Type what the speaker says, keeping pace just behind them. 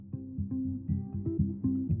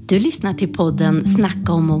Du lyssnar till podden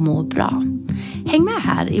Snacka om och må bra. Häng med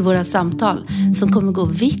här i våra samtal som kommer gå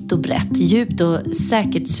vitt och brett, djupt och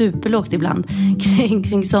säkert superlågt ibland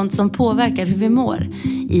kring sånt som påverkar hur vi mår.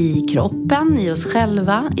 I kroppen, i oss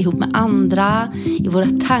själva, ihop med andra, i våra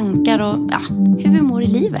tankar och hur vi mår i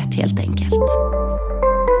livet helt enkelt.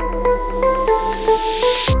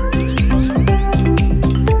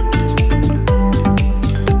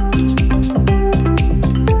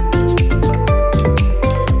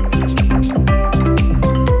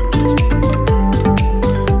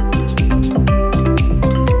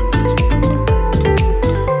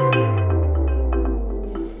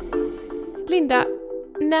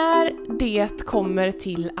 När det kommer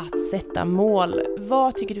till att sätta mål,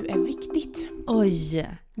 vad tycker du är viktigt? Oj!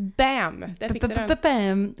 Bam! Där fick du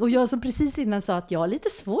den. Och jag som precis innan sa att jag har lite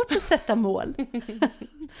svårt att sätta mål.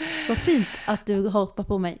 Vad fint att du hoppar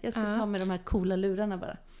på mig. Jag ska ta med de här coola lurarna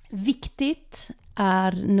bara. Viktigt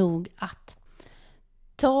är nog att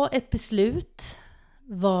ta ett beslut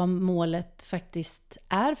vad målet faktiskt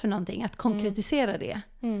är för någonting. Att konkretisera det.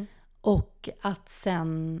 Och att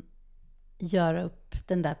sen göra upp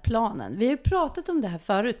den där planen. Vi har ju pratat om det här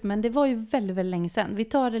förut, men det var ju väldigt, väldigt länge sedan. Vi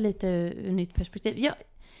tar det lite ur nytt perspektiv.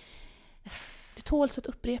 Det tåls att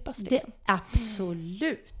upprepas. Liksom.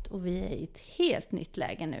 Absolut. Och vi är i ett helt nytt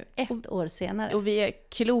läge nu, ett år senare. Och vi är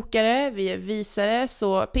klokare, vi är visare,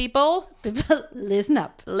 så people listen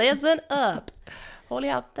up. Listen up. Håll i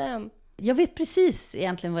hatten. Jag vet precis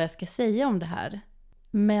egentligen vad jag ska säga om det här.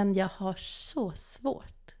 Men jag har så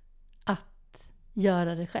svårt att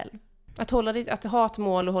göra det själv. Att ha ett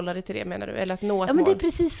mål och hålla dig till det, menar du? Eller att nå ett mål? Men det är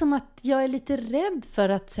precis som att jag är lite rädd för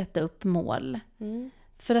att sätta upp mål.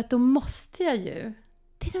 För att då måste jag ju,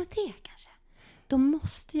 det är nog det kanske. Då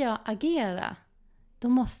måste jag agera. Då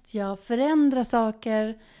måste jag förändra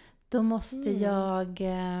saker. Då måste jag...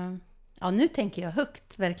 nu tänker jag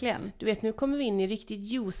högt, verkligen. Du vet, nu kommer vi in i riktigt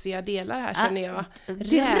juiciga delar här, känner jag.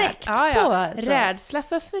 Direkt på. Alltså. Rädsla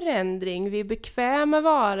för förändring. Vi är bekväma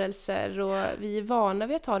varelser och vi är vana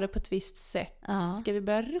vid att ta det på ett visst sätt. Ska vi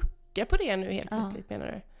börja rucka på det nu helt plötsligt, menar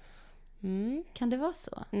du? Kan det vara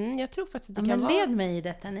så? Jag tror faktiskt att det kan vara. Led mig i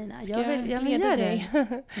detta, Nina. Jag vill leda göra dig.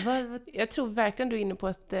 det. Jag tror verkligen du är inne på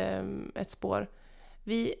ett spår.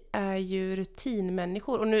 Vi är ju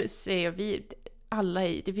rutinmänniskor. Och nu säger vi...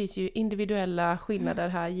 det finns ju individuella skillnader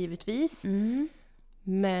här givetvis.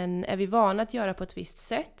 Men är vi vana att göra på ett visst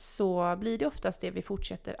sätt så blir det oftast det vi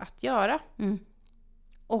fortsätter att göra.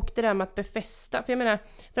 Och det där med att befästa. För jag menar,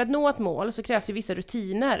 för att nå ett mål så krävs ju vissa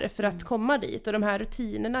rutiner för att komma dit. Och de här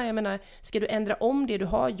rutinerna, jag menar, ska du ändra om det du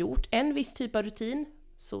har gjort, en viss typ av rutin,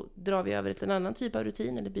 så drar vi över till en annan typ av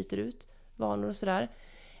rutin eller byter ut vanor och sådär.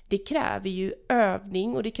 Det kräver ju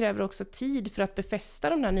övning och det kräver också tid för att befästa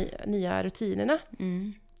de här nya rutinerna.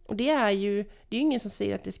 Och det är ju ingen som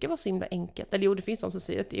säger att det ska vara så himla enkelt. Eller jo, det finns de som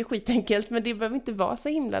säger att det är skitenkelt, men det behöver inte vara så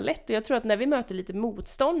himla lätt. Och jag tror att när vi möter lite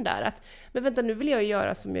motstånd där, att men vänta, nu vill jag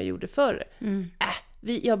göra som jag gjorde förr.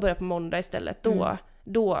 Jag börjar på måndag istället.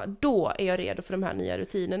 Då är jag redo för de här nya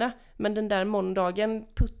rutinerna. Men den där måndagen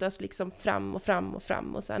puttas liksom fram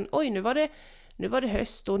och sen, oj, nu var det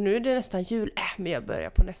höst och nu är det nästan jul. Men jag börjar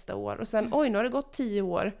på nästa år. Och sen, oj, nu har det gått 10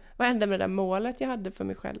 år. Vad hände med det där målet jag hade för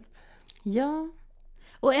mig själv? Ja,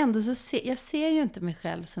 och ändå jag ser ju inte mig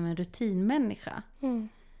själv som en rutinmänniska.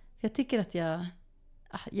 Jag tycker att jag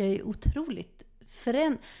är otroligt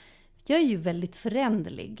jag är ju väldigt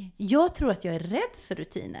föränderlig. Jag tror att jag är rädd för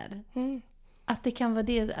rutiner. Att det kan vara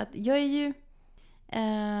det. Att jag är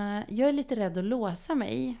lite rädd att låsa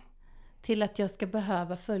mig till att jag ska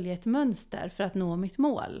behöva följa ett mönster för att nå mitt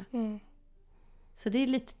mål. Så det är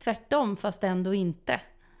lite tvärtom, fast ändå inte.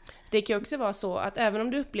 Det kan också vara så att även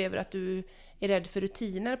om du upplever att du är rädd för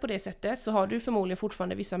rutiner på det sättet, så har du förmodligen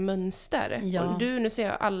fortfarande vissa mönster. Ja. Och nu ser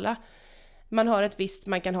jag alla, man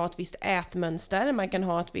kan ha ett visst ätmönster, man kan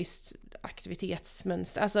ha ett visst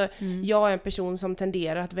aktivitetsmönster. Alltså, jag är en person som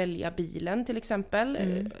tenderar att välja bilen till exempel.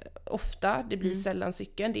 Ofta, det blir sällan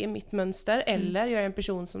cykeln, det är mitt mönster. Eller jag är en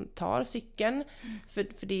person som tar cykeln,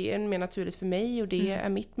 för det är mer naturligt för mig och det är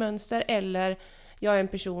mitt mönster. Eller jag är en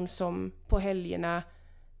person som på helgerna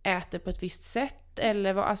äter på ett visst sätt.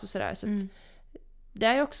 Eller alltså sådär. Så att det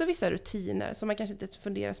är också vissa rutiner som man kanske inte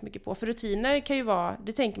funderar så mycket på. För rutiner kan ju vara,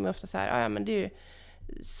 det tänker man ofta så här, men det är ju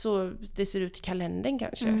så det ser ut i kalendern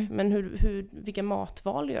kanske. Men vilka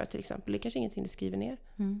matval du gör till exempel, det är kanske ingenting du skriver ner.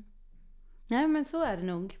 Nej, men så är det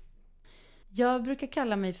nog. Jag brukar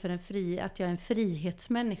kalla mig för att jag är en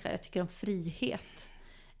frihetsmänniska. Jag tycker om frihet.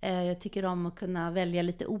 Jag tycker om att kunna välja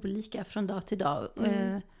lite olika från dag till dag.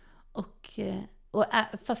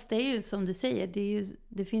 Fast det är ju som du säger,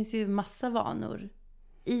 det finns ju massa vanor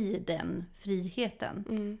i den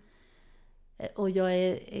friheten. Och jag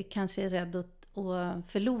är kanske rädd att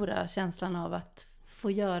förlora känslan av att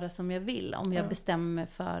få göra som jag vill om jag bestämmer mig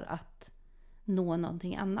för att nå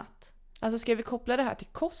någonting annat. Alltså ska vi koppla det här till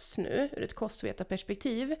kost nu, ur ett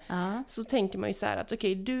kostvetarperspektiv, så tänker man ju så här att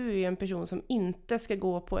okej, du är en person som inte ska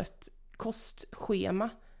gå på ett kostschema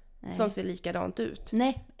som ser likadant ut.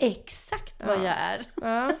 Nej, exakt vad jag är.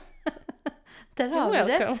 Ja. Där har vi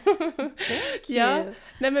det. Ja,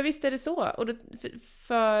 nej men visst är det så. Och det,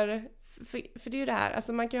 för det är ju det här,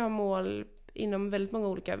 alltså man kan ju ha mål inom väldigt många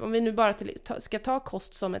olika, om vi nu bara ska ta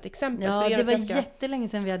kost som ett exempel. Ja, för det var jättelänge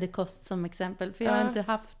sedan vi hade kost som exempel, för jag har inte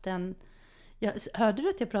haft den. Hörde du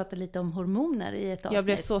att jag pratade lite om hormoner i ett avsnitt? Jag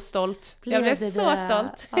blev så stolt. Jag blev så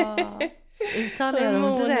stolt. Ja, uttalar jag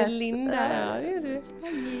dem rätt? Linda, ja, det är det.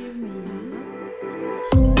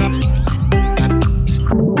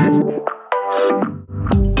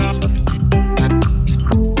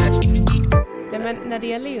 Men när det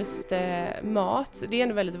gäller just mat, det är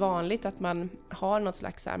ändå väldigt vanligt att man har något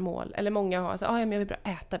slags här mål, eller många har så men jag vill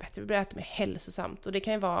bara äta bättre, jag vill bara äta mer hälsosamt, och det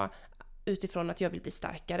kan ju vara utifrån att jag vill bli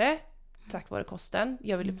starkare tack vare kosten,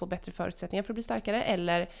 jag vill få bättre förutsättningar för att bli starkare,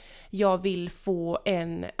 eller jag vill få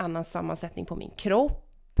en annan sammansättning på min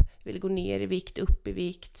kropp, jag vill gå ner i vikt, upp i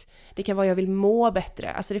vikt, det kan vara jag vill må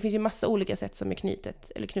bättre, alltså det finns ju massa olika sätt som är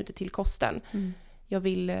knutet till kosten. Jag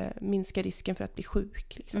vill minska risken för att bli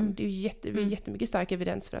sjuk. Liksom. Det är ju jättemycket stark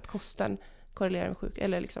evidens för att kosten korrelerar med sjuk,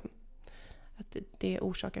 eller liksom, att det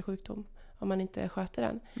orsakar sjukdom om man inte sköter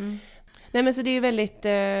den. Nej, men så det är ju väldigt,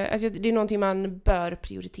 alltså det är någonting man bör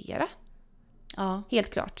prioritera. Ja. Helt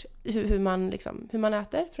klart. Hur man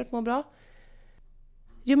äter för att må bra.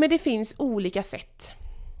 Jo, men det finns olika sätt.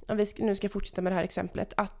 Om vi nu ska fortsätta med det här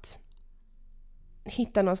exemplet, att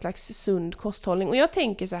hitta någon slags sund kosthållning. Och jag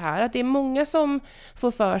tänker så här, att det är många som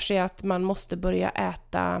får för sig att man måste börja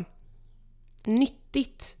äta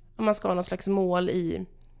nyttigt om man ska ha någon slags mål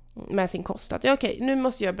med sin kost. Att okej, nu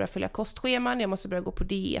måste jag börja följa kostscheman, jag måste börja gå på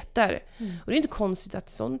dieter. Och det är inte konstigt att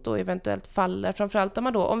sånt då eventuellt faller. Framförallt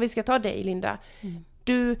om vi ska ta dig, Linda.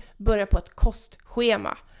 Du börjar på ett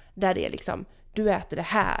kostschema där det är liksom, du äter det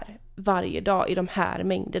här varje dag i de här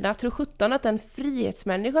mängderna. Tror 17 att en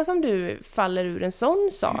frihetsmänniska som du faller ur en sån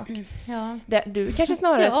sak. Ja. Där du kanske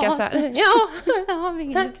snarare ska säga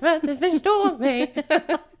tack för att du förstår mig.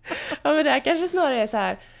 Ja, men det här kanske snarare är så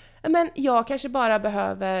här, men jag kanske bara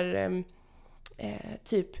behöver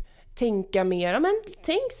typ tänka mer. Men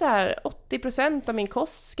tänk så här, 80% av min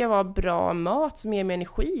kost ska vara bra mat som ger mig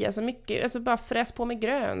energi. Alltså mycket, alltså bara fräs på med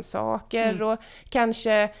grönsaker och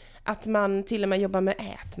kanske att man till och med jobbar med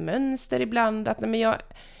ätmönster ibland. Att men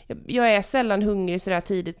jag är sällan hungrig så där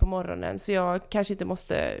tidigt på morgonen, så jag kanske inte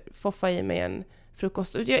måste foffa i mig en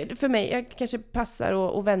frukost. För mig, jag kanske passar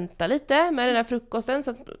och vänta lite med den här frukosten.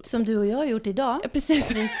 Så att, som du och jag har gjort idag. Ja,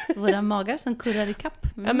 precis. Våra magar som kurrar i kapp.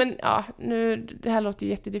 Ja, men det här låter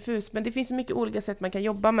ju jättediffus, men det finns så mycket olika sätt man kan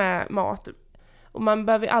jobba med mat. Och man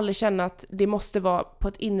behöver aldrig känna att det måste vara på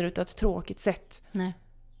ett inrutat tråkigt sätt. Nej.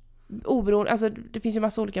 Oberoende, alltså det finns ju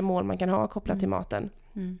massa olika mål man kan ha kopplat till maten.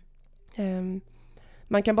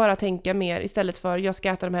 Man kan bara tänka mer, istället för jag ska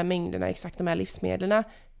äta de här mängderna, exakt de här livsmedlen.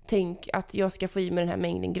 Tänk att jag ska få i mig den här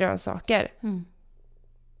mängden grönsaker.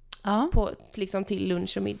 Ja. Liksom till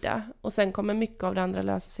lunch och middag. Och sen kommer mycket av det andra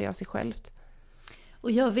lösa sig av sig självt.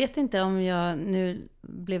 Och jag vet inte om nu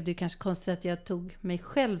blev det ju kanske konstigt att jag tog mig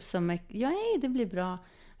själv som det blir bra.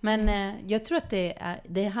 Men jag tror att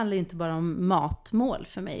det handlar ju inte bara om matmål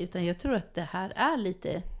för mig, utan jag tror att det här är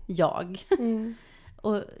lite jag.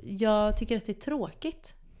 Och jag tycker att det är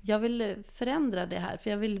tråkigt. Jag vill förändra det här, för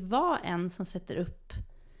jag vill vara en som sätter upp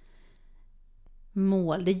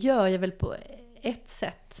mål. Det gör jag väl på ett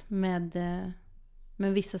sätt med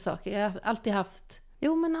vissa saker. Jag har alltid haft...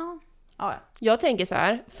 Ja. Jag tänker så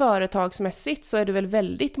här, företagsmässigt så är du väl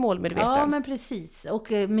väldigt målmedveten. Ja, men precis.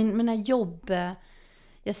 Och mina jobb...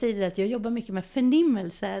 Jag säger det att jag jobbar mycket med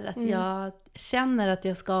förnimmelser. Att jag känner att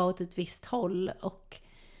jag ska åt ett visst håll. Och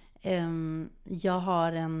jag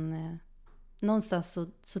har någonstans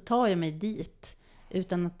så tar jag mig dit.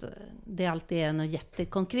 Utan att det alltid är några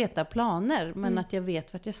jättekonkreta planer. Men att jag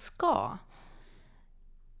vet vart jag ska.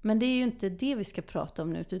 Men det är ju inte det vi ska prata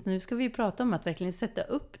om nu. Utan nu ska vi prata om att verkligen sätta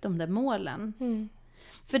upp de där målen.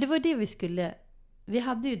 För det var det vi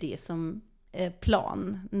hade ju det som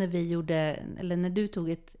plan när du tog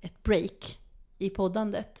ett break i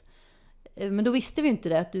poddandet. Men då visste vi inte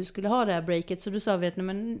det, att du skulle ha det här breaket. Så då sa vi att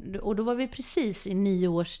och då var vi precis i 9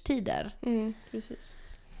 års tid där. Precis.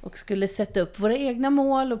 och skulle sätta upp våra egna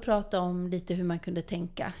mål och prata om lite hur man kunde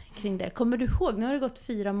tänka kring det. Kommer du ihåg? Nu har det gått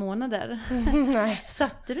 4 månader. Nej.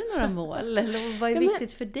 Satte du några mål? Eller vad är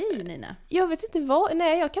viktigt för dig, Nina? Jag vet inte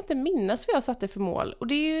jag kan inte minnas vad jag satte för mål. Och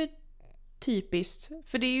det är ju typiskt.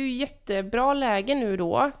 För det är ju jättebra läge nu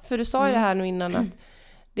då. För du sa ju det här nu innan att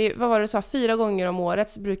vad var det du sa? 4 gånger om året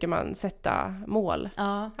så brukar man sätta mål.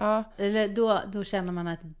 Ja. Eller då känner man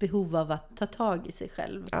ett behov av att ta tag i sig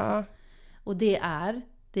själv. Ja. Och det är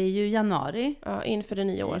ju januari. Ja, inför det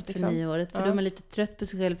nya året. Inför nyåret. För då är man lite trött på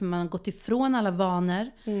sig själv. För man har gått ifrån alla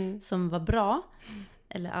vanor som var bra.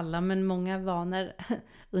 Eller alla, men många vanor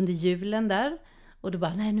under julen där. Och då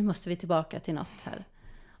bara, nej, nu måste vi tillbaka till något här.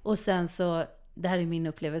 Och sen så, det här är min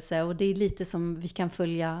upplevelse. Och det är lite som vi kan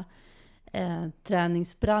följa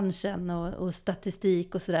träningsbranschen och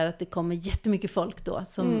statistik och sådär. Att det kommer jättemycket folk då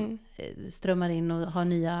som strömmar in och har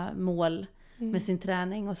nya mål med sin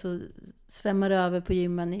träning. Och så svämmar över på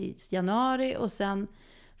gymmen i januari. Och sen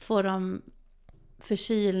får de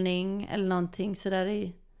förkylning eller någonting sådär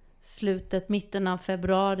i mitten av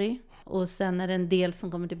februari. Och sen är det en del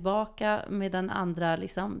som kommer tillbaka medan andra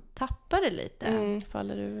liksom tappar det lite.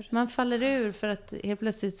 Faller ur. Man faller ur för att helt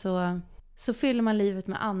plötsligt så fyller man livet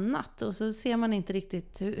med annat. Och så ser man inte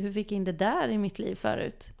riktigt hur fick jag in det där i mitt liv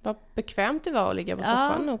förut. Vad bekvämt det var att ligga på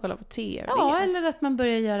soffan och kolla på TV. Ja, eller att man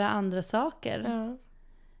börjar göra andra saker.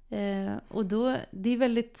 Ja. Och då, det är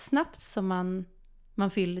väldigt snabbt som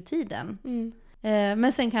man fyller tiden.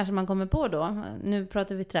 Men sen kanske man kommer på då, nu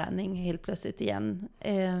pratar vi träning helt plötsligt igen,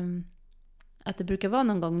 att det brukar vara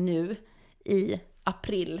någon gång nu i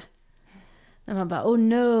april när man bara, oh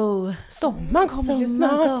no, Sommaren kommer ju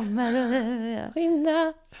snart.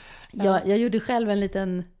 Skynda. Jag gjorde själv en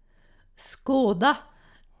liten skåda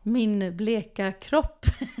min bleka kropp.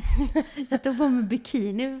 Jag tog på mig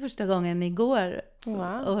bikini för första gången igår.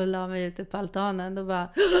 Wow. Och la mig ute på altanen. Då bara,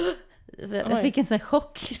 jag fick en sån här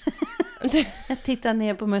chock. Jag tittade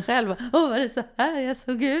ner på mig själv och var det så här jag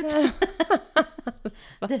såg ut?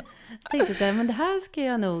 Så tänkte jag, men det här ska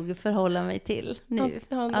jag nog förhålla mig till nu.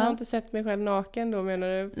 Har inte sett mig själv naken då, menar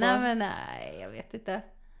du? Nej, jag vet inte.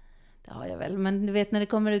 Det har jag väl, men du vet när det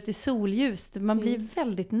kommer ut i solljus, man blir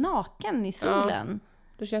väldigt naken i solen. Ja.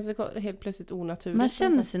 Då känns det helt plötsligt onaturligt. Man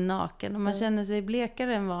känner sig naken och man känner sig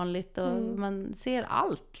blekare än vanligt och man ser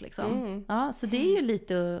allt liksom. Ja, så det är ju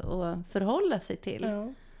lite att förhålla sig till. Ja.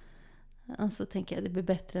 Och så tänker jag det blir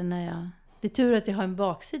bättre när jag... Det är tur att jag har en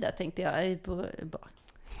baksida, tänkte jag. Det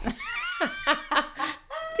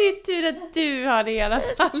är tur att du har det i alla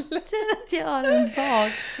fall. Det är tur att jag har en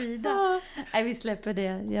baksida. Nej, vi släpper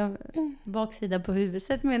det. Baksida på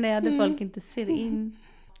huvudet menar jag, där folk inte ser in.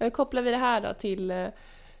 Kopplar vi det här då till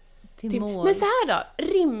mål. Men så här då,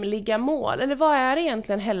 rimliga mål. Eller vad är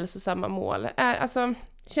egentligen hälsosamma mål?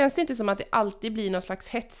 Känns det inte som att det alltid blir någon slags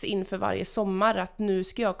hets inför varje sommar att nu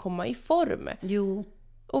ska jag komma i form? Jo.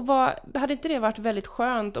 Och hade inte det varit väldigt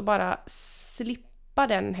skönt att bara slippa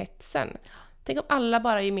den hetsen? Tänk om alla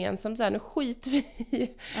bara gemensamt så här, nu skiter vi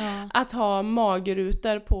i att ha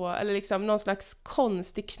magerutor på, eller liksom någon slags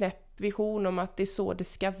konstig knäpp vision om att det är så det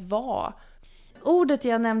ska vara. Ordet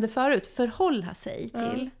jag nämnde förut, förhålla sig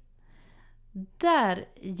till. Där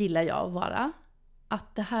gillar jag att vara.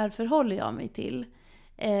 Att det här förhåller jag mig till.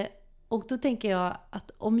 Och då tänker jag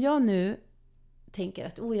att om jag nu tänker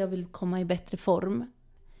att jag vill komma i bättre form.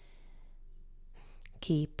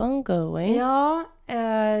 Keep on going. Ja,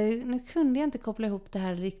 nu kunde jag inte koppla ihop det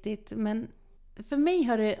här riktigt. Men för mig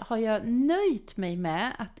har jag nöjt mig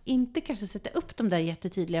med att inte kanske sätta upp de där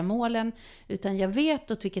jättetydliga målen. Utan jag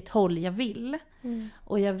vet åt vilket håll jag vill.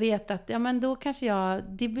 Och jag vet att men då kanske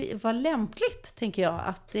det var lämpligt, tänker jag,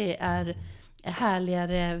 att det är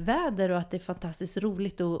härligare väder och att det är fantastiskt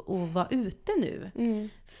roligt att vara ute nu.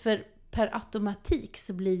 För per automatik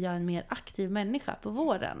så blir jag en mer aktiv människa på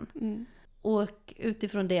våren. Och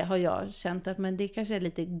utifrån det har jag känt att men det kanske är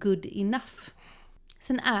lite good enough.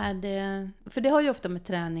 Sen är det, för det har ju ofta med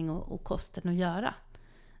träning och kosten att göra.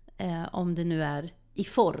 Om det nu är i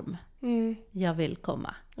form jag vill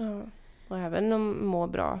komma. Ja. Och även om må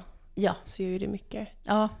bra så gör ju det mycket.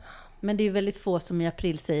 Ja, men det är ju väldigt få som i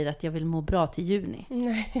april säger att jag vill må bra till juni.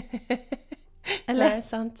 Nej. Eller? Nej,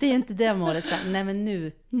 sant. Det är inte det målet. Nej, men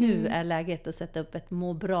nu är läget att sätta upp ett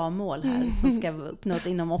må bra mål här som ska vara uppnått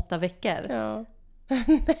inom 8 veckor. Ja.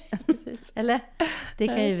 Precis. Eller? Det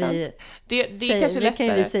kan ju vi det kan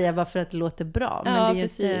ju vi säga bara för att det låter bra. Men det är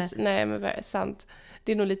precis. Inte... Nej, men sant.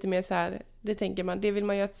 Det är nog lite mer så här, det tänker man, det vill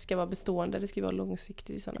man ju att det ska vara bestående, det ska vara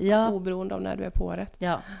långsiktigt i sådana fall, oberoende av när du är på året.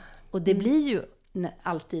 Ja, och det blir ju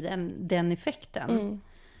alltid den effekten.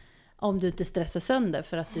 Om du inte stressar sönder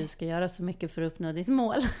för att du ska göra så mycket för att uppnå ditt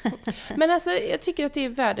mål. Men alltså, jag tycker att det är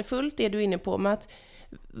värdefullt det du är inne på med att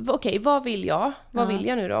okej, vad vill jag? Vad vill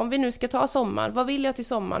jag nu då? Om vi nu ska ta sommaren, vad vill jag till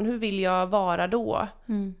sommaren? Hur vill jag vara då?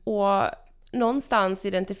 Och någonstans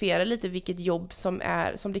identifiera lite vilket jobb som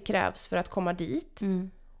det krävs för att komma dit.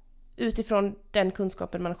 Utifrån den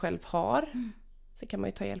kunskapen man själv har. Så kan man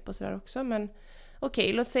ju ta hjälp och sådär också. Men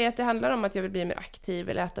okej, låt säga att det handlar om att jag vill bli mer aktiv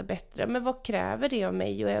eller äta bättre. Men vad kräver det av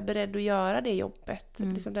mig? Och är jag beredd att göra det jobbet?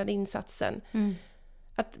 Liksom den insatsen.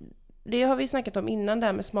 Att det har vi snackat om innan, det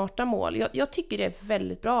här med smarta mål. Jag tycker det är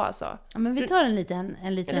väldigt bra alltså. Ja, men vi tar en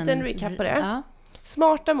liten recap på det. Ja.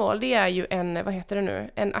 Smarta mål, det är ju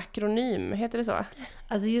en akronym, heter det så?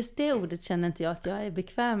 Alltså just det ordet känner inte jag att jag är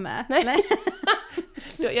bekväm med. Nej.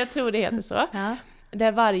 Jag tror det heter så. Ja.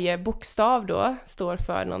 Där varje bokstav då står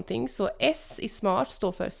för någonting. Så S i smart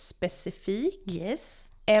står för specifik.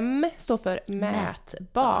 Yes. M står för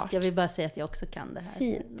mätbart. Jag vill bara säga att jag också kan det här.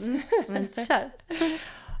 Fint. Men kör.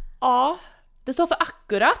 A, det står för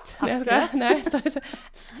akkurat. Nej, står det så.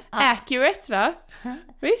 Accurate, va?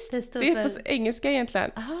 Visst, det är på engelska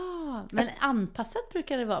egentligen. Men anpassat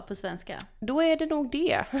brukar det vara på svenska. Då är det nog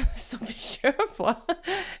det som vi kör på.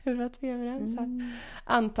 Hur att vi är överens här.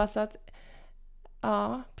 Anpassat.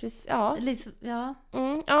 Ja, precis. Ja.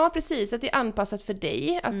 Ja, precis. Att det är anpassat för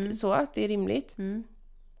dig. Att det är rimligt.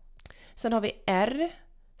 Sen har vi R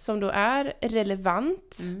som då är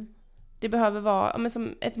relevant. Det behöver vara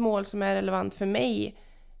som ett mål som är relevant för mig.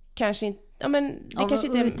 Kanske inte... kanske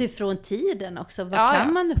inte... Utifrån tiden också. Vad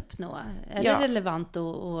kan man uppnå? Är det relevant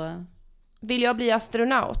och... Vill jag bli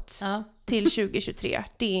astronaut till 2023?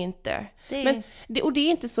 Det är inte... Och det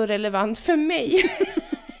är inte så relevant för mig.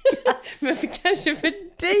 Yes. Men kanske för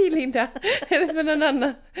dig, Linda. Eller för någon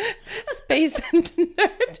annan space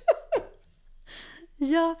nerd.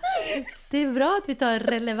 Ja, det är bra att vi tar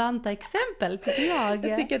relevanta exempel, tycker jag.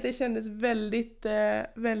 Jag tycker att det kändes väldigt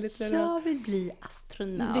relevant. Jag vill bli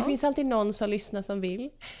astronaut. Det finns alltid någon som lyssnar som vill.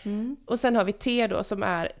 Och sen har vi T då som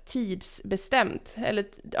är tidsbestämt. Eller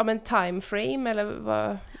en time frame, eller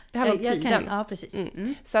vad... Det handlar om tiden. Ja, precis.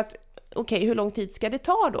 Så att, hur lång tid ska det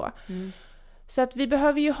ta då? Så att vi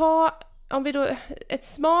behöver ju ha... Om vi då, ett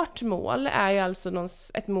smart mål är ju alltså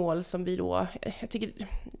ett mål som vi då, jag tycker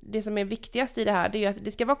det som är viktigast i det här, det är ju att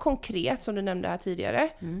det ska vara konkret, som du nämnde här tidigare.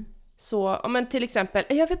 Så till exempel,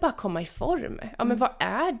 jag vill bara komma i form. Men vad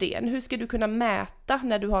är det? Hur ska du kunna mäta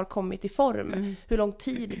när du har kommit i form? Hur lång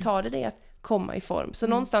tid tar det dig att komma i form? Så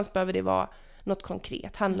någonstans behöver det vara något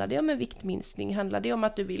konkret. Handlar det om en viktminskning? Handlar det om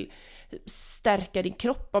att du vill stärka din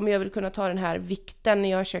kropp? Om jag vill kunna ta den här vikten när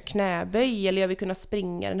jag kör knäböj, eller jag vill kunna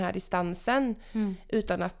springa den här distansen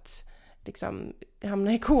utan att liksom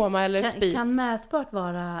hamna i koma eller spy. Kan mätbart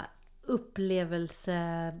vara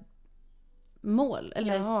upplevelsemål?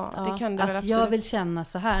 Eller? Ja, det kan det väl att absolut. jag vill känna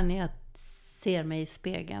så här när jag ser mig i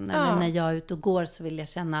spegeln. Eller när jag är ute och går, så vill jag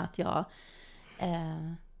känna att jag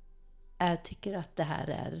tycker att det här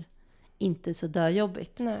är inte så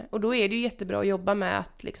dörjobbigt. Nej. Och då är det ju jättebra att jobba med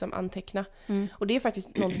att liksom anteckna. Och det är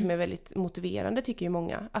faktiskt något som är väldigt motiverande, tycker ju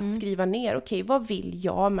många. Att skriva ner, vad vill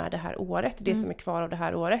jag med det här året? Det som är kvar av det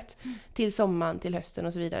här året. Till sommaren, till hösten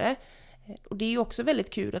och så vidare. Och det är ju också väldigt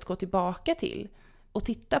kul att gå tillbaka till. Och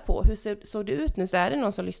titta på, hur såg det ut nu? Så är det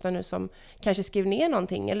någon som lyssnar nu som kanske skrev ner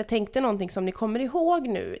någonting. Eller tänkte någonting som ni kommer ihåg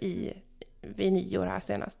nu vid nyår här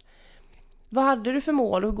senast. Vad hade du för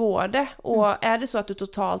mål? Hur går det? Och är det så att du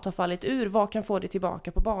totalt har fallit ur, vad kan få dig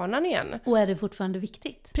tillbaka på banan igen? Och är det fortfarande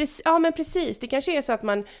viktigt? Ja, men precis. Det kanske är så att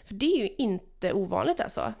för det är ju inte ovanligt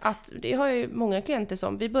alltså. Att det har ju många klienter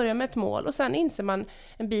som, vi börjar med ett mål och sen inser man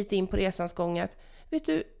en bit in på resans gång att, vet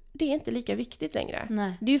du, det är inte lika viktigt längre.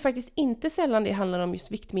 Nej. Det är ju faktiskt inte sällan det handlar om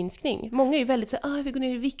just viktminskning. Många är ju väldigt så jag vill gå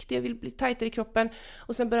ner i vikt, jag vill bli tajtare i kroppen.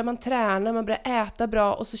 Och sen börjar man träna, man börjar äta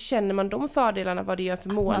bra och så känner man de fördelarna vad det gör för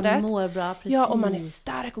måendet. Man mår bra, precis. Ja, och man är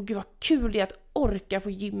stark och gud vad kul det är att orka på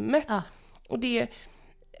gymmet. Ja. Och det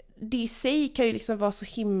i sig kan ju liksom vara så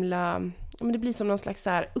himla... Men det blir som någon slags så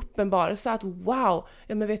här uppenbarelse att wow,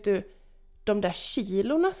 men vet du, de där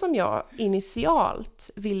kilorna som jag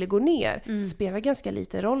initialt ville gå ner spelar ganska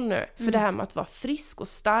lite roll nu. För det här med att vara frisk och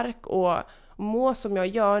stark och må som jag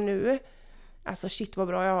gör nu. Alltså shit vad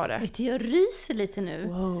bra jag har det. Vet du, jag ryser lite nu.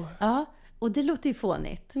 Wow. Ja, och det låter ju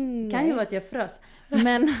fånigt. Kan ju vara att jag frös.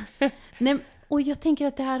 Men, nej, och jag tänker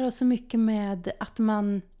att det här har så mycket med att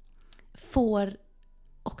man får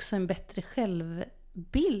också en bättre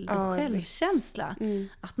självbild och självkänsla.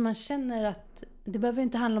 Att man känner att det behöver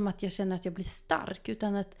inte handla om att jag känner att jag blir stark,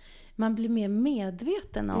 utan att man blir mer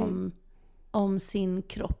medveten om sin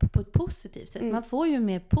kropp på ett positivt sätt. Man får ju en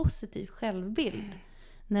mer positiv självbild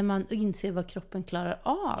när man inser vad kroppen klarar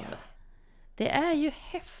av. Det är ju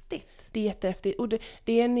häftigt. Det är jättehäftigt. Och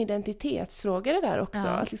det är en identitetsfråga det där också.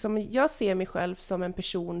 Ja. Att liksom, jag ser mig själv som en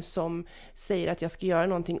person som säger att jag ska göra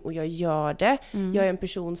någonting och jag gör det. Jag är en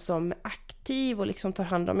person som är aktiv och liksom tar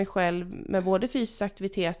hand om mig själv med både fysisk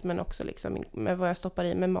aktivitet men också liksom med vad jag stoppar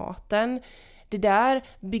i med maten. Det där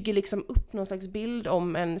bygger liksom upp någon slags bild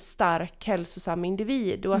om en stark, hälsosam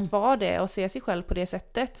individ. Och att vara det och se sig själv på det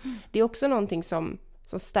sättet, det är också någonting som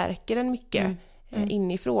stärker en mycket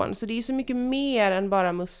inifrån. Så det är ju så mycket mer än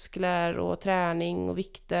bara muskler och träning och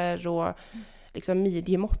vikter och liksom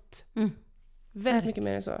midjemått. Väldigt mycket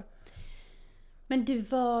mer än så. Men du,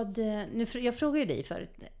 jag frågar ju dig förut.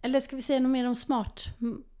 Eller ska vi säga något mer om smart?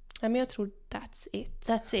 Ja, men jag tror that's it.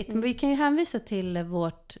 That's it. Men vi kan ju hänvisa till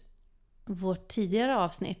vårt tidigare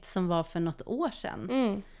avsnitt som var för något år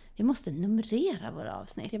sedan. Vi måste numrera våra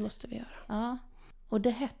avsnitt. Det måste vi göra. Ja. Och det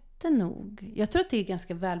hette nog... Jag tror att det är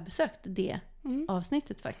ganska välbesökt det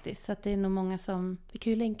avsnittet faktiskt. Så att det är nog många som... Vi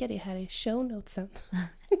kan ju länka det här i show notesen.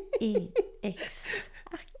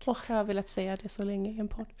 Exakt. Och jag har velat säga det så länge i en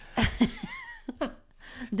podd.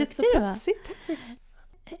 Duktig du va?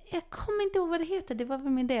 Jag kommer inte ihåg vad det heter. Det var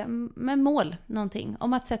väl med det. Med mål någonting.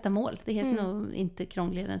 Om att sätta mål. Det heter nog inte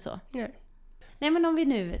krångligare än så. Nej, men om vi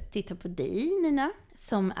nu tittar på dig, Nina.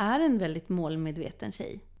 Som är en väldigt målmedveten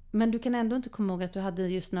tjej. Men du kan ändå inte komma ihåg att du hade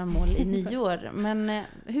just några mål i 9 år. Men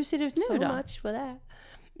hur ser det ut nu då? So much for that.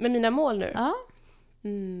 Med mina mål nu? Ja.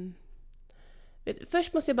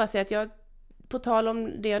 Först måste jag bara säga att jag, på tal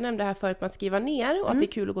om det jag nämnde här förut med att skriva ner och att det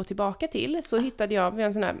är kul att gå tillbaka till, så hittade jag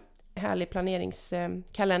en sån här härlig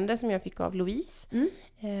planeringskalender som jag fick av Louise.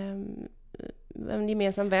 En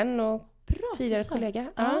gemensam vän och tidigare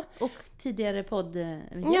kollega. Ja. Och tidigare poddgäst.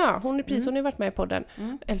 Ja, hon har ju varit med i podden.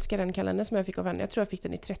 Älskar den kalendern som jag fick av henne. Jag tror jag fick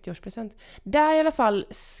den i 30-årspresent. Där i alla fall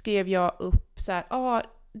skrev jag upp så här,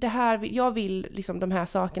 det här, jag vill liksom de här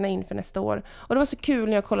sakerna inför nästa år. Och det var så kul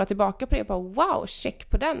när jag kollade tillbaka på det. Bara, wow, check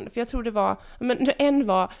på den. För jag tror det var, en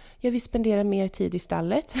var, jag vill spendera mer tid i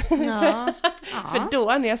stallet. Ja. För då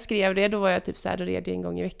när jag skrev det, då var jag typ så här, då red jag en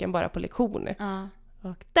gång i veckan bara på lektioner.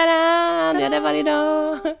 Och tada! Ja, det varje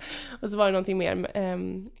dag. Och så var det någonting mer.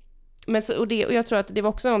 Men så, och jag tror att det var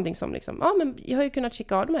också någonting som liksom, men jag har ju kunnat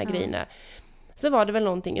checka av de här grejerna. Så var det väl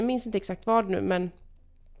någonting, jag minns inte exakt vad nu, men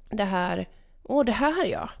det här, det här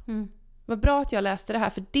ja. Vad bra att jag läste det här,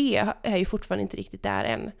 för det är ju fortfarande inte riktigt där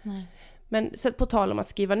än. Nej. Men så på tal om att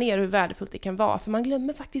skriva ner hur värdefullt det kan vara, för man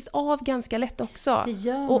glömmer faktiskt av ganska lätt också. Det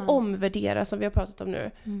gör man. Och omvärdera som vi har pratat om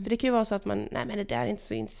nu. För det kan ju vara så att nej men det där är inte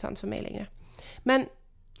så intressant för mig längre. Men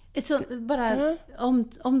så bara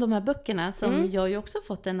om de här böckerna som jag ju också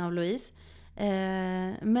fått en av Louise.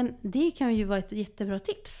 Men det kan ju vara ett jättebra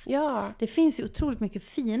tips. Ja. Det finns ju otroligt mycket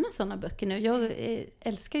fina sådana böcker nu. Jag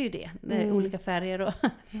älskar ju det. Olika färger och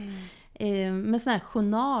med såna här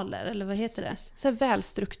journaler, eller vad heter det? Så här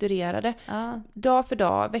välstrukturerade. Dag för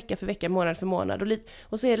dag, vecka för vecka, månad för månad.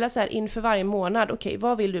 Och så är det så här inför varje månad. Okej,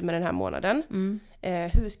 vad vill du med den här månaden?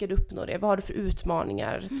 Hur ska du uppnå det? Vad har du för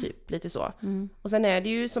utmaningar? Typ lite så. Och sen är det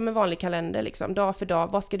ju som en vanlig kalender liksom, dag för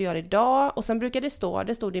dag. Vad ska du göra idag? Och sen brukar det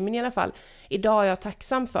stod det i min i alla fall, idag är jag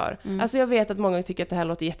tacksam för. Alltså jag vet att många tycker att det här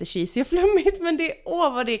låter jättecheesy och flummigt, men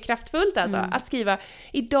vad det är kraftfullt alltså. Att skriva,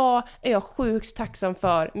 idag är jag sjukt tacksam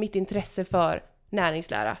för mitt intresse för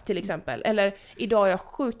näringslära till exempel. Eller idag är jag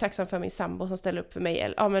sjukt tacksam för min sambo som ställer upp för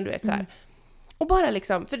mig. Ja, men du vet så här. Och bara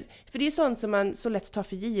liksom, för det är ju sånt som man så lätt tar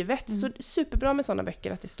för givet. Så superbra med sådana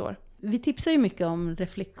böcker att det står. Vi tipsar ju mycket om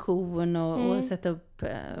reflektion och sätta upp,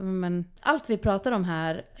 men allt vi pratar om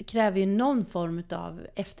här kräver ju någon form av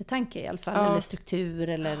eftertanke i alla fall. Eller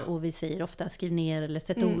struktur, och vi säger ofta skriv ner eller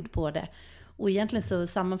sätt ord på det. Och egentligen så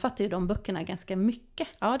sammanfattar ju de böckerna ganska mycket.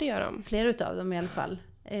 Ja, det gör de. Flera utav dem i alla fall.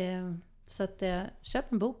 Så att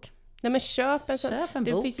köp en bok. Nej, men köp en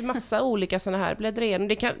det bok. Finns ju massa olika såna här, bläddra igenom.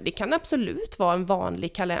 Det kan absolut vara en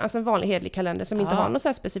vanlig kalender, alltså en vanlig hedlig kalender som inte har något så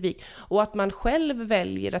här specifikt. Och att man själv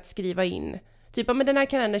väljer att skriva in, typ, men den här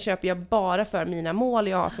kalendern köper jag bara för mina mål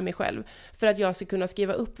jag har för mig själv. För att jag ska kunna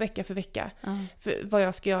skriva upp vecka för vecka. För vad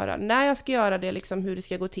jag ska göra, när jag ska göra det, liksom hur det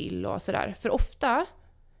ska gå till och sådär. För ofta,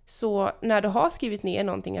 så när du har skrivit ner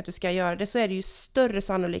någonting att du ska göra det, så är det ju större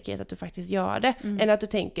sannolikhet att du faktiskt gör det. Än att du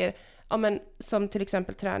tänker, men som till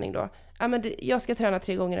exempel träning då. Jag ska träna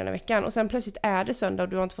 3 gånger den här veckan. Och sen plötsligt är det söndag och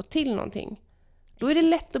du har inte fått till någonting. Då är det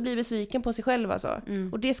lätt att bli besviken på sig själv alltså.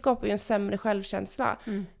 Och det skapar ju en sämre självkänsla.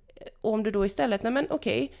 Och om du då istället,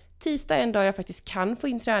 tisdag är en dag jag faktiskt kan få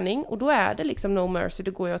in träning. Och då är det liksom no mercy,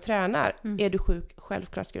 då går jag och tränar. Är du sjuk,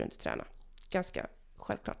 självklart ska du inte träna. Ganska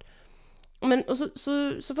självklart. Och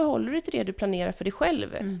så förhåller du till det du planerar för dig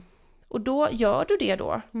själv. Och då gör du det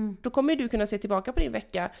då. Då kommer du kunna se tillbaka på din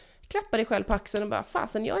vecka, klappa dig själv på axeln och bara,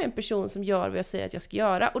 fasen, jag är en person som gör vad jag säger att jag ska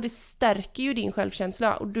göra. Och det stärker ju din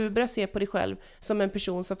självkänsla. Och du börjar se på dig själv som en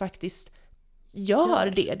person som faktiskt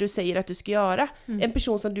gör det du säger att du ska göra. En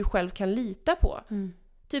person som du själv kan lita på.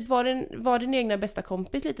 Typ var din egna bästa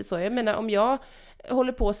kompis lite så. Jag menar, om jag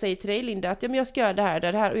håller på och säger till dig, Linda, att jag ska göra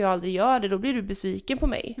det här och jag aldrig gör det, då blir du besviken på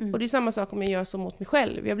mig. Och det är samma sak om jag gör så mot mig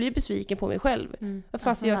själv. Jag blir besviken på mig själv.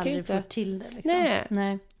 Fast jag kan ju inte... till det, liksom.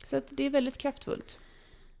 Nej. Så att det är väldigt kraftfullt.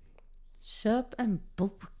 Köp en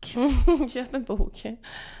bok. Köp en bok.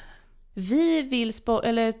 Vi vill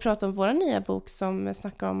prata om vår nya bok som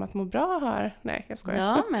snackar om att må bra här. Nej, jag skojar.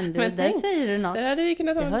 Ja, men där säger du något. Det hade vi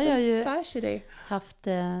kunnat ha det har jag ju färs i det. Haft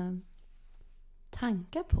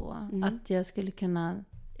tankar på. Att jag skulle kunna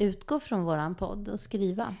utgå från våran podd och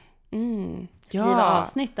skriva. Skriva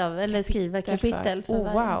avsnitt av, eller skriva kapitel för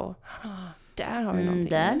varje. Wow. Där har vi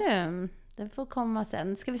någonting. Det får komma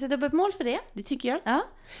sen. Ska vi sätta upp ett mål för det? Det tycker jag. Ja.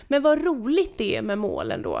 Men vad roligt det är med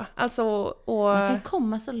målen då. Alltså, man kan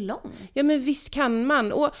komma så långt. Ja, men visst kan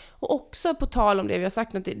man. Och också på tal om det, vi har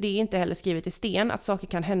sagt att det är inte heller skrivet i sten, att saker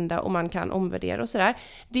kan hända och man kan omvärdera och sådär.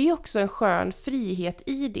 Det är också en skön frihet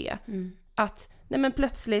i det. Att, nej men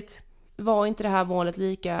plötsligt var inte det här målet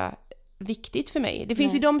lika viktigt för mig. Det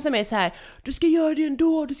finns ju de som är så här: du ska göra det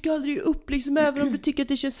ändå, du ska aldrig ge upp liksom, även om du tycker att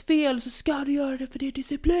det känns fel så ska du göra det för det är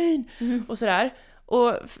disciplin och sådär.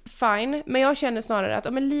 Och fine, men jag känner snarare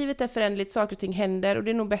att men livet är föränderligt, saker och ting händer och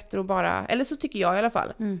det är nog bättre att bara, eller så tycker jag i alla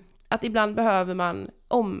fall, att ibland behöver man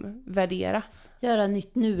omvärdera. Göra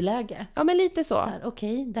nytt nuläge. Ja, men lite så.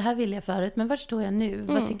 Okej, det här vill jag förut, men var står jag nu?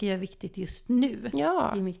 Vad tycker jag är viktigt just nu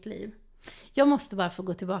i mitt liv? Jag måste bara få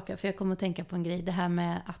gå tillbaka, för jag kommer att tänka på en grej, det här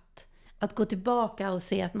med att gå tillbaka och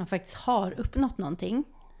se att man faktiskt har uppnått någonting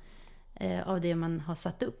av det man har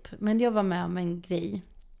satt upp. Men jag var med om en grej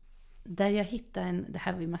där jag hittade det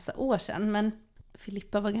här var ju massa år sedan, men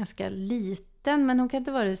Filippa var ganska liten, men hon kan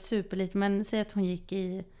inte vara superliten, men säg att hon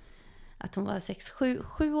att hon var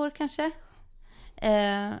 6-7 år kanske.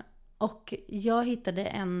 Och jag hittade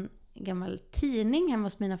en gammal tidning hemma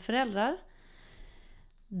hos mina föräldrar.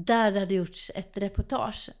 Där hade gjorts ett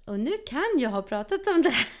reportage. Och nu kan jag ha pratat om det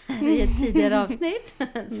här i ett tidigare avsnitt,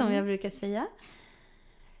 som jag brukar säga.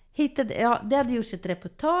 Det hade gjorts ett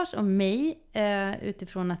reportage om mig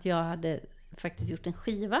utifrån att jag hade faktiskt gjort en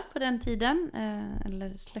skiva på den tiden.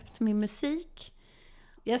 Eller släppt min musik.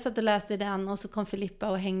 Jag satt och läste den och så kom Filippa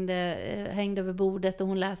och hängde över bordet och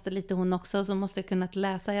hon läste lite hon också. Så måste jag kunnat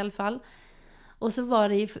läsa i alla fall. Och så var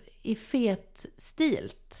det i fet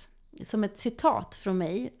stilt. Som ett citat från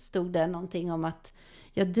mig stod det någonting om att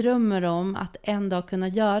jag drömmer om att en dag kunna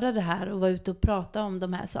göra det här och vara ute och prata om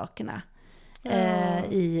de här sakerna.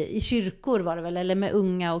 I kyrkor var det väl, eller med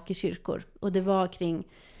unga och i kyrkor. Och det var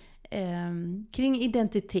kring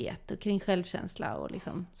identitet och kring självkänsla och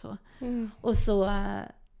liksom så. Och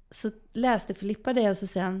så läste Filippa det och så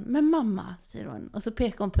säger han, men mamma, säger hon. Och så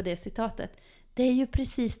pekar hon på det citatet. Det är ju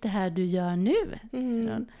precis det här du gör nu,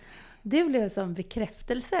 säger hon. Det blev som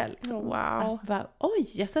bekräftelse. Liksom. Wow. Att bara, oj,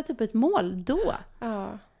 jag satte upp ett mål då.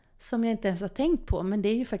 Som jag inte ens har tänkt på. Men det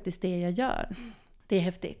är ju faktiskt det jag gör. Det är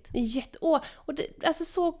häftigt. Och det, alltså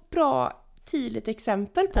så bra, tydligt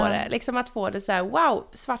exempel på det. Liksom att få det så här, wow,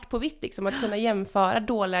 svart på vitt. Liksom, att kunna jämföra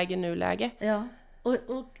dåläge, nuläge. Ja,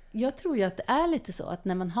 och jag tror ju att det är lite så. Att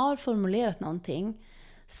när man har formulerat någonting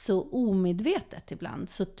så omedvetet ibland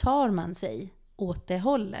så tar man sig åt det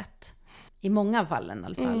hållet. I många fallen i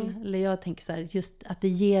alla fall. Eller jag tänker så här, just att det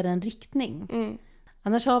ger en riktning.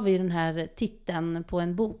 Annars har vi ju den här titeln på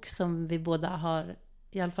en bok som vi båda har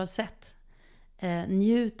i alla fall sett.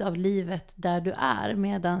 Njut av livet där du är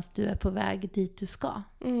medan du är på väg dit du ska.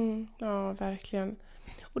 Ja, verkligen.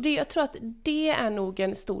 Och jag tror att det är nog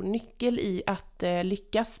en stor nyckel i att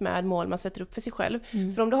lyckas med mål man sätter upp för sig själv.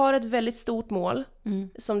 För om du har ett väldigt stort mål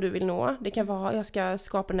som du vill nå, det kan vara jag ska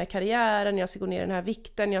skapa den här karriären, jag ska gå ner den här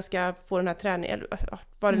vikten, jag ska få den här träningen,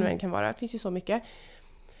 vad det nu än kan vara, det finns ju så mycket.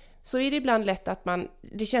 Så är det ibland lätt att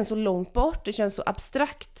det känns så långt bort, det känns så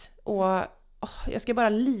abstrakt och jag ska bara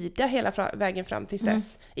lida hela vägen fram till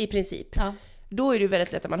dess i princip. Ja. Då är det ju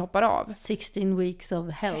väldigt lätt att man hoppar av. 16 weeks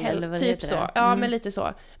of hell eller vad typ heter så. Det? Ja, men lite så.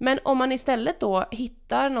 Men om man istället då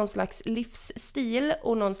hittar någon slags livsstil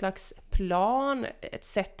och någon slags plan, ett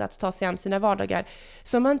sätt att ta sig an sina vardagar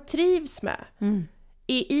som man trivs med.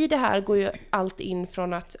 I det här går ju allt in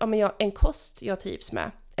från att en kost jag trivs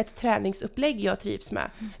med, ett träningsupplägg jag trivs med,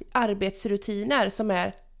 arbetsrutiner som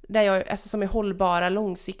är som är hållbara,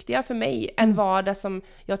 långsiktiga för mig, en vardag som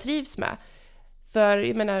jag trivs med. För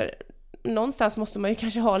jag menar, någonstans måste man ju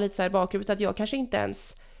kanske ha lite så här bakhuvudet att jag kanske inte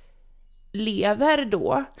ens lever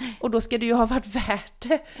då, och då ska det ju ha varit värt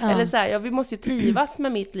det. Eller så här, vi måste ju trivas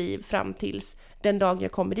med mitt liv fram tills den dag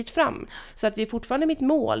jag kommer dit fram. Så att det är fortfarande mitt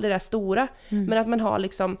mål, det där stora. Men att man har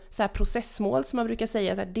liksom så här processmål, som man brukar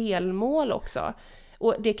säga, så här delmål också.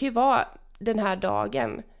 Och det kan ju vara den här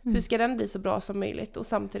dagen. Hur ska den bli så bra som möjligt? Och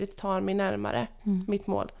samtidigt ta mig närmare mitt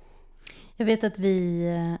mål. Jag vet att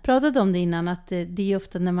vi pratat om det innan, att det är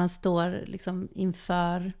ofta när man står liksom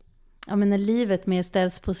inför, när livet mer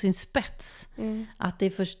ställs på sin spets, att det är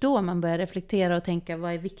först då man börjar reflektera och tänka,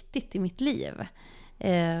 vad är viktigt i mitt liv?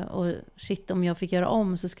 Och shit, om jag fick göra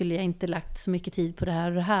om så skulle jag inte lagt så mycket tid på det här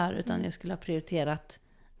och det här, utan jag skulle ha prioriterat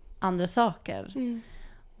andra saker.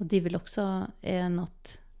 Och det är väl också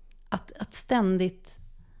något att ständigt,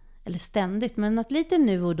 men att lite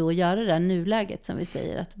nu och då göra det där nuläget som vi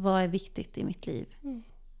säger, att vad är viktigt i mitt liv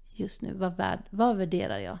just nu? Vad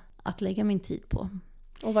värderar jag att lägga min tid på?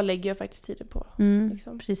 Och vad lägger jag faktiskt tiden på?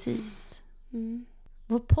 Liksom. Precis.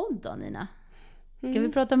 Vår podd då, Nina? Ska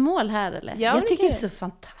vi prata mål här eller? Ja, jag tycker det är så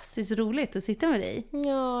fantastiskt roligt att sitta med dig.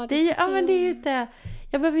 Ja, det är ju inte,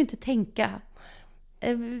 jag behöver inte tänka.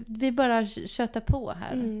 Vi bara köttar på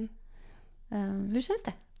här. Hur känns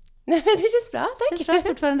det? Nej, det känns bra, tack. Känns bra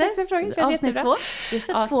fortfarande. Tack så mycket, känns avsnitt jättebra. 2. Vi har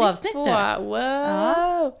sett 2 avsnitt nu. Wow.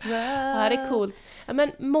 Ja, det är coolt. Ja,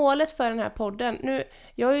 men målet för den här podden,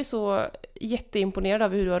 jag är ju så jätteimponerad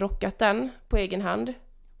av hur du har rockat den på egen hand.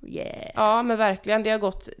 Yeah. Ja, men verkligen, det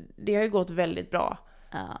har ju gått väldigt bra.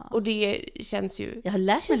 Ja. Och det känns ju, jag har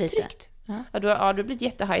lärt mig lite. Tryggt. Ja, du har blivit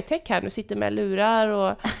jätte high-tech här. Du sitter med lurar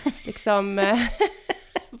och liksom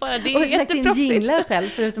bara det är och jätteproffsigt. Och jinglar själv,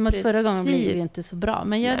 förutom att förra gången blev det inte så bra.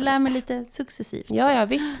 Men jag lär mig lite successivt. Ja,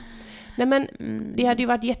 visst. Nej, men det hade ju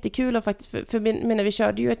varit jättekul att faktiskt, för när vi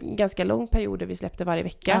körde ju en ganska lång period där vi släppte varje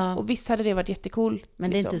vecka. Ja. Och visst hade det varit jättekul.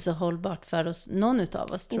 Men det är inte så hållbart för oss, någon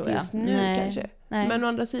utav oss, tror jag. Inte just nu kanske. Nej. Men å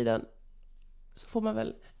andra sidan så får man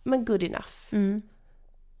väl, men good enough.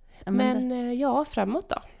 Ja, men framåt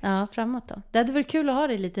då. Ja, framåt då. Det hade varit kul att ha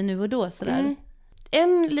det lite nu och då sådär.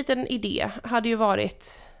 En liten idé hade ju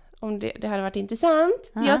varit, om det hade varit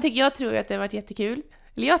intressant. Jag tror att det har varit jättekul.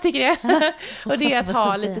 Eller jag tycker det. Och det är att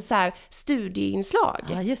ha lite så här studieinslag.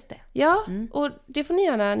 Ja, just det. Ja, och det får ni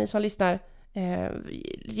gärna, ni som lyssnar,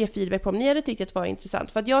 ge feedback på om ni hade tyckt att det var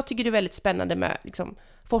intressant. För att jag tycker det är väldigt spännande med liksom,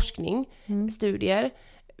 forskning, studier.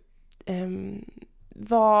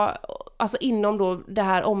 Alltså inom då det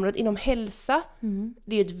här området, inom hälsa,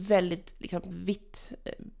 det är ett väldigt liksom, vitt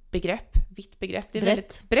begrepp. Det är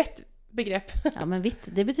väldigt brett begrepp. Ja, men vitt,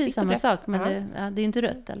 det betyder vitt samma sak, men det är inte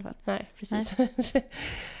rött i alla fall. Nej, precis. Nej.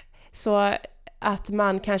 Så att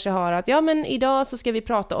man kanske har att, men idag så ska vi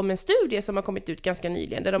prata om en studie som har kommit ut ganska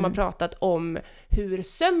nyligen, där de har pratat om hur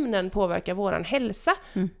sömnen påverkar våran hälsa,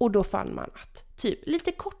 och då fann man att, typ,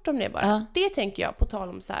 lite kort om det bara. Ja. Det tänker jag, på tal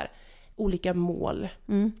om så här olika mål.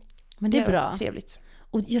 Men det är bra. Trevligt.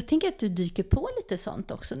 Och jag tänker att du dyker på lite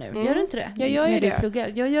sånt också nu. Gör du inte det? Jag gör ju det.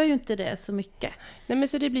 Pluggar. Jag gör ju inte det så mycket. Nej, men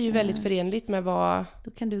så det blir ju väldigt förenligt med vad...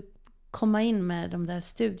 Då kan du komma in med de där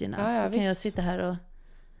studierna. Ja, så kan jag sitta här och...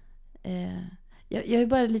 Jag är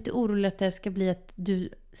bara lite orolig att det ska bli att du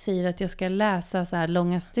säger att jag ska läsa så här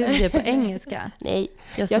långa studier på engelska. Nej,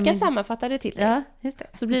 jag kan sammanfatta det till dig. Ja, just det.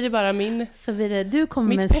 Så blir det bara min... Så blir det, du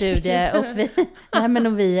kommer med en studie och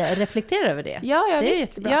vi reflekterar över det. Ja, det är visst.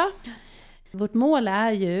 Jättebra. Ja. Vårt mål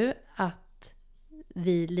är ju att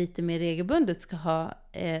vi lite mer regelbundet ska ha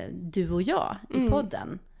du och jag i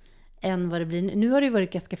podden än vad det blir nu. Nu har det ju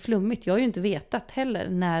varit ganska flummigt. Jag har ju inte vetat heller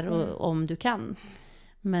när och om du kan.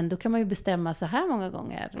 Men då kan man ju bestämma så här många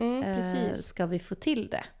gånger. Precis. Ska vi få till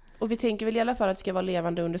det? Och vi tänker väl i alla fall att det ska vara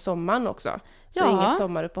levande under sommaren också. Så inget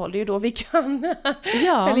sommaruppehåll, det är ju då vi kan.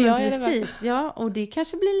 Ja, men precis. Ja, och det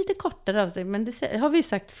kanske blir lite kortare avsnitt. Men det har vi ju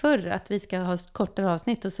sagt förr, att vi ska ha kortare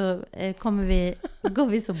avsnitt. Och så går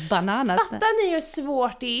vi så bananas. Fattar ni hur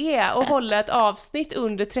svårt det är att hålla ett avsnitt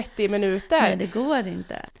under 30 minuter? Nej, det går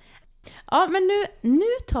inte. Ja, men nu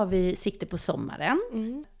tar vi sikte på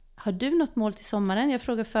sommaren. Har du något mål till sommaren? Jag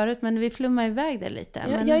frågade förut, men vi flummar iväg det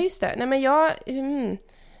lite. Ja, just det. Nej, men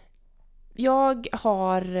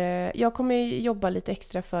jag kommer jobba lite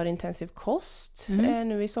extra för intensiv kost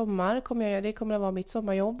nu i sommar. Det kommer att vara mitt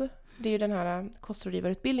sommarjobb. Det är ju den här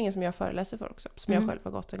kostrådgivarutbildningen som jag föreläser för också, som jag själv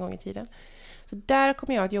har gått en gång i tiden. Så där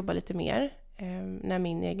kommer jag att jobba lite mer när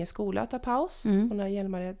min egen skola tar paus. Och när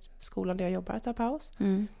Hjälmared-skolan där jag jobbar tar paus.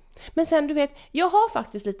 Men sen, du vet, jag har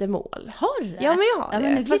faktiskt lite mål. Har du? Ja, men jag har det.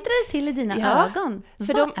 Men nu glittrar det till i dina ögon.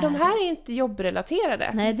 För de här är inte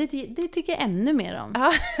jobbrelaterade. Nej, det tycker jag ännu mer om.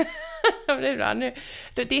 Ja, det är bra.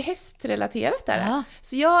 Det är hästrelaterat där. Ja.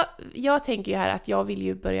 Så jag tänker ju här att jag vill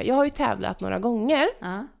ju börja... Jag har ju tävlat några gånger.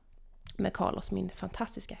 Ja. med Carlos, min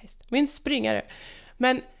fantastiska häst. Min springare.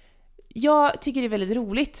 Men jag tycker det är väldigt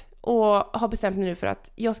roligt och har bestämt mig nu för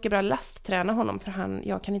att jag ska börja lastträna honom, för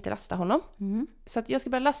jag kan inte lasta honom. Så att jag ska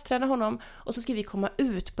börja lastträna honom och så ska vi komma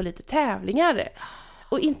ut på lite tävlingar.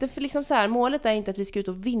 Och inte för liksom så här, målet är inte att vi ska ut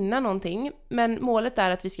och vinna någonting, men målet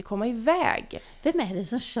är att vi ska komma iväg. Vem är det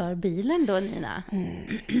som kör bilen då, Nina?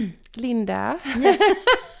 Linda.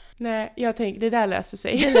 Nej, jag tänker, det där löser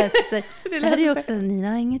sig. Det löser sig. Det här är ju också, Nina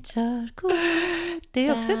har inget körkort. Det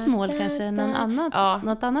är också ett mål kanske,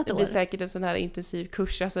 något annat det år. blir säkert en sån här intensiv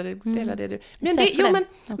kurs, alltså det delar det du. Men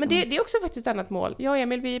det är också faktiskt ett annat mål. Jag och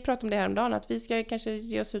Emil, vi pratade om det här om dagen, att vi ska kanske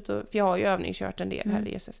ge oss ut och, för jag har ju övningskört en del här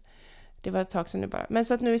i Jesus. Det var ett tag sedan nu bara. Men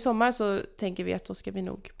så att nu i sommar så tänker vi att då ska vi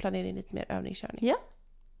nog planera in lite mer övningskörning. Ja,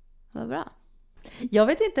 vad bra. Jag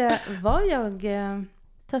vet inte vad jag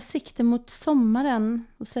tar sikte mot sommaren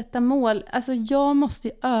och sätta mål. Alltså jag måste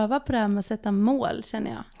ju öva på det här med att sätta mål,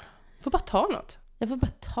 känner jag. Får bara ta något. Jag får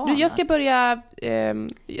bara ta något. Jag ska börja,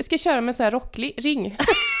 jag ska köra med så här rockring. 20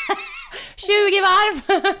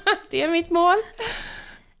 varv! Det är mitt mål.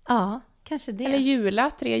 Ja, kanske det. Eller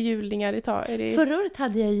hjula, 3 hjulningar i taget. Förra året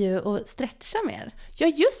hade jag ju att stretcha mer. Ja,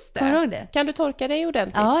 just det. Kommer du ihåg det? Kan du torka dig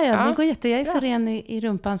ordentligt? Ja, det går jättebra. Jag är så ren i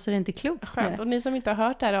rumpan så det är inte klokt. Skönt. Och ni som inte har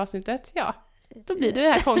hört det här avsnittet, då blir det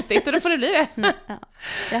här konstigt och då får det bli det. Ja.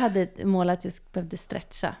 Jag hade ett mål att jag behövde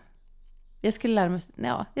stretcha. Jag skulle lära mig,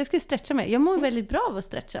 jag skulle stretcha mer. Jag mår väldigt bra av att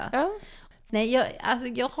stretcha. Ja. Nej,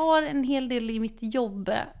 jag har en hel del i mitt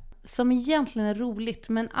jobb som egentligen är roligt,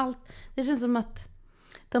 men det känns som att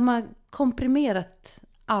de har komprimerat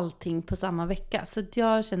allting på samma vecka. Så att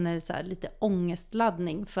jag känner så här lite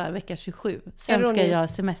ångestladdning för vecka 27. Sen ska jag göra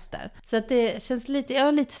semester. Så att det känns jag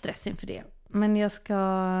har lite stress inför det. Men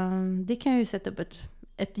det kan jag ju sätta upp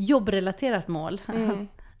ett jobbrelaterat mål.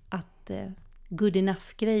 Att good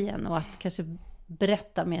enough-grejen och att kanske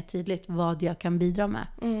berätta mer tydligt vad jag kan bidra med.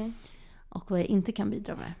 Och vad jag inte kan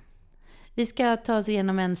bidra med. Vi ska ta oss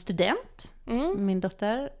igenom en student. Min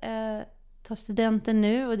dotter tar studenten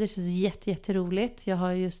nu och det känns jätteroligt. Jag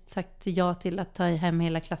har just sagt ja till att ta hem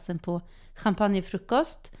hela klassen på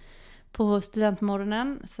champagnefrukost på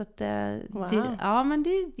studentmorgonen. Så att,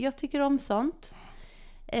 jag tycker om sånt.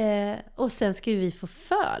 Och sen ska vi få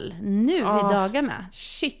föl nu i dagarna.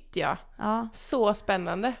 Shit, ja. Så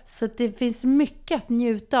spännande. Så att det finns mycket att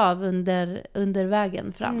njuta av under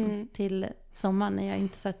vägen fram till sommaren när jag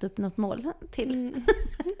inte satt upp något mål till.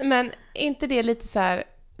 Men inte det lite så här,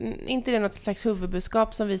 inte det något slags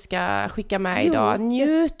huvudbudskap som vi ska skicka med idag?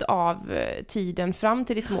 Njut av tiden fram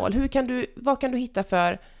till ditt mål. Vad kan du hitta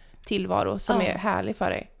för tillvaro som är härlig för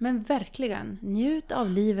dig? Men verkligen, njut av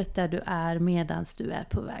livet där du är medans du är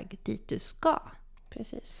på väg dit du ska.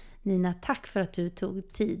 Precis. Nina, tack för att du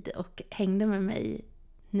tog tid och hängde med mig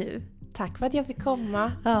nu. Tack för att jag fick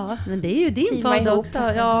komma. Ja, men det är ju din podd också.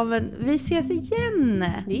 Ja, men vi ses igen.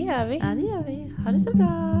 Det gör vi. Ja, det gör vi. Ha det så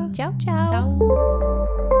bra. Ciao, ciao. Ciao.